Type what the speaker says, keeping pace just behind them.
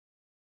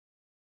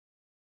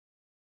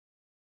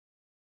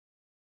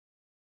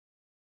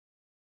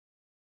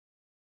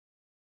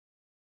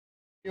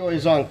Video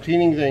is on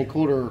cleaning the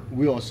encoder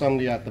wheel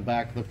assembly at the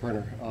back of the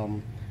printer.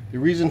 The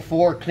reason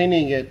for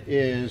cleaning it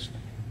is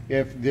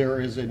if there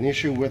is an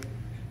issue with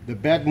the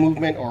bed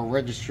movement or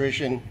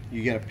registration,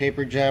 you get a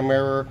paper jam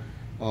error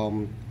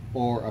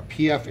or a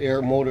PF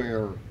error,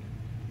 motor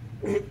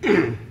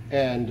error.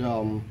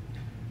 And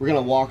we're going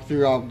to walk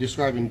through, I'll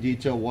describe in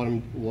detail what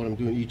I'm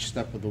doing each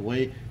step of the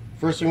way.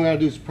 First thing we're going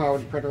to do is power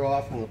the printer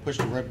off. I'm going to push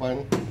the red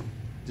button,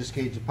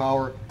 disengage the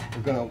power.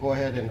 We're going to go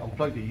ahead and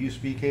unplug the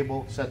USB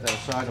cable, set that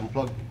aside,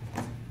 unplug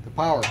the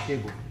power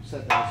cable,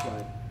 set that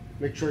aside.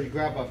 Make sure you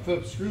grab a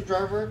Phillips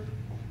screwdriver,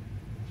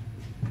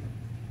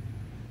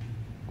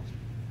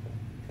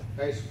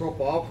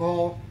 isopropyl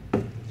alcohol,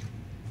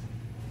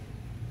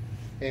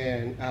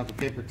 and I have a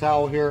paper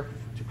towel here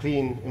to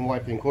clean and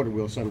wipe the encoder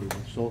wheel assembly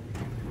with. So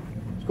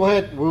let's go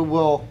ahead, we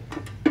will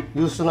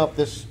loosen up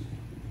this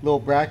little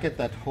bracket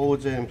that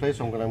holds it in place.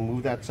 So I'm going to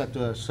move that set to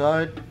the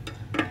side.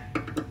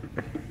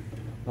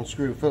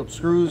 Unscrew the Phillips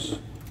screws,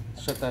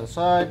 set that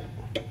aside.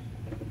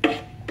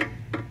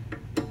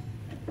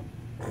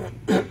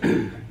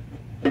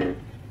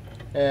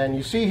 And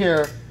you see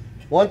here,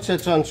 once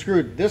it's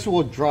unscrewed, this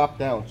will drop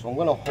down. So I'm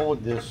going to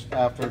hold this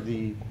after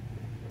the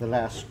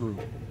last screw.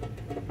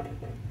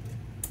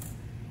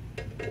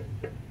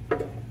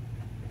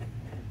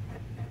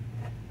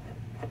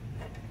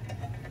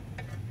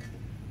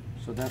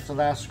 So that's the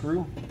last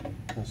screw.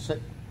 Set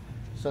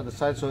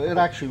aside, so it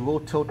actually will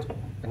tilt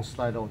and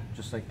slide out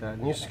just like that.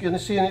 And you're going to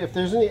see if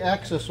there's any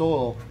excess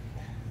oil,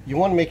 you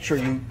want to make sure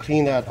you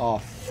clean that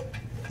off.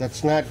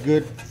 That's not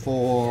good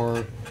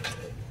for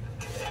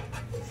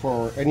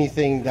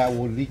anything that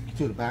will leak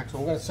to the back. So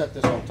I'm going to set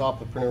this on top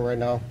of the printer right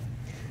now.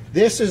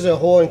 This is a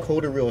whole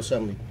encoder wheel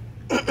assembly.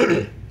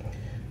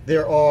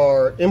 There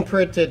are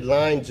imprinted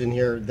lines in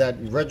here that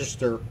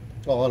register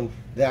on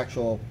the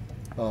actual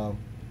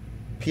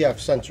PF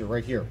sensor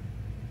right here.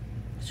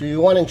 So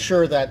you want to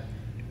ensure that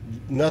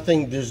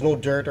there's no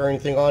dirt or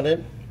anything on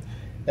it,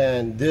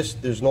 and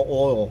there's no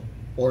oil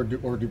or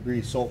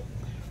debris. So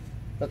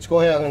let's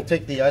go ahead. I'm going to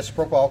take the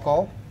isopropyl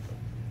alcohol.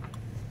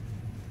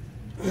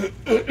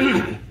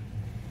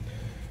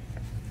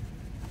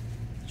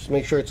 Just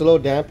make sure it's a little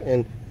damp,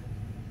 and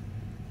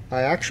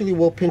I actually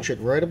will pinch it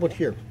right about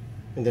here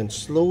and then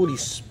slowly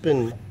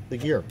spin the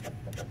gear.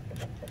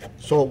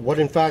 So what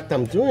in fact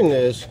I'm doing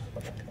is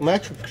I'm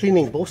actually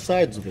cleaning both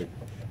sides of it.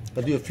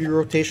 I'll do a few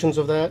rotations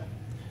of that.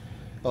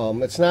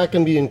 It's not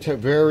going to be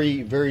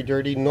very, very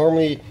dirty.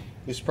 Normally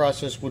this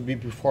process would be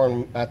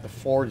performed at the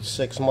 4 to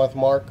 6 month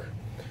mark.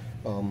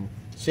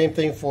 Same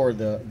thing for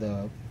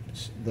the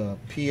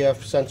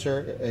PF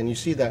sensor, and you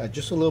see that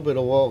just a little bit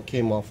of oil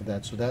came off of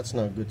that, so that's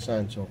not a good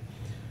sign. So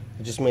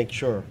I just make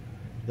sure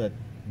that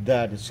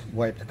that is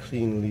wiped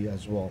cleanly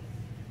as well.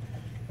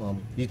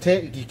 You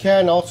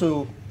can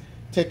also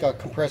take a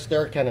compressed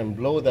air can and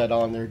blow that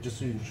on there just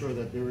to ensure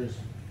that there is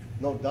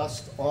no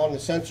dust on the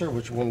sensor,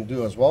 which we're going to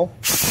do as well.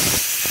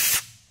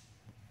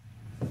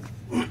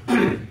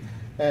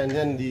 And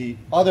then the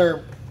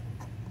other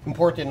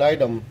important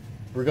item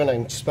we're going to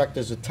inspect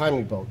is a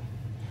timing belt.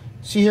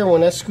 See here,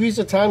 when I squeeze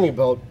the timing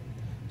belt,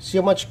 see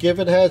how much give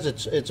it has?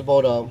 It's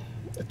about a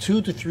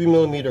 2 to 3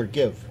 millimeter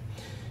give.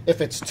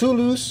 If it's too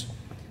loose,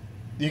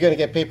 you're going to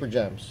get paper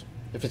jams.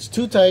 If it's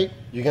too tight,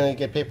 you're going to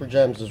get paper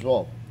jams as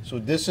well. So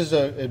this is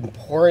an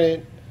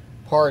important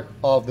part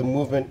of the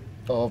movement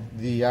of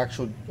the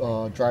actual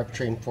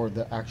drivetrain for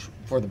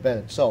the bed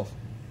itself.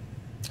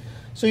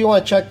 So you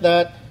want to check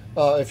that.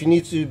 If you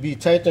need to be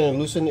tightened and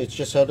loosened, it's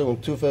just held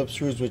with 2 Phillips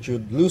screws, which you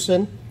would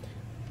loosen,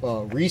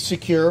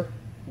 re-secure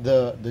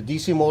the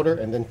DC motor,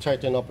 and then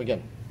tighten up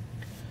again.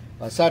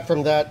 Aside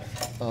from that,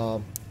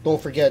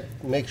 don't forget,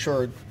 make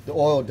sure the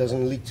oil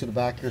doesn't leak to the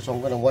back here. So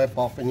I'm going to wipe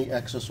off any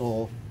excess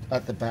oil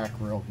at the back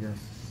rail here.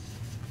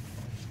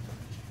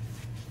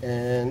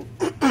 And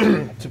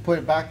to put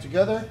it back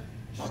together,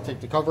 just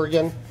take the cover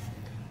again.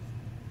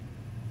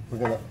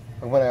 I'm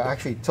gonna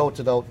actually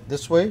tilt it out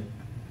this way,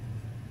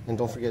 and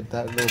don't forget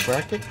that little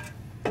bracket.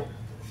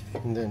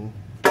 And then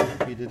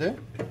feed it in.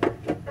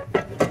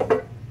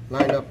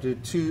 Line up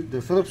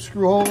the Phillips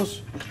screw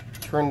holes,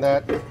 turn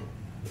that,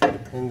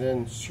 and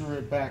then screw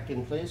it back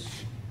in place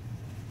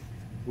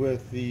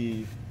with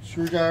the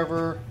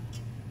screwdriver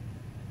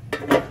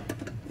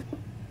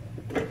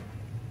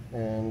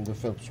and the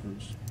Phillips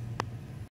screws.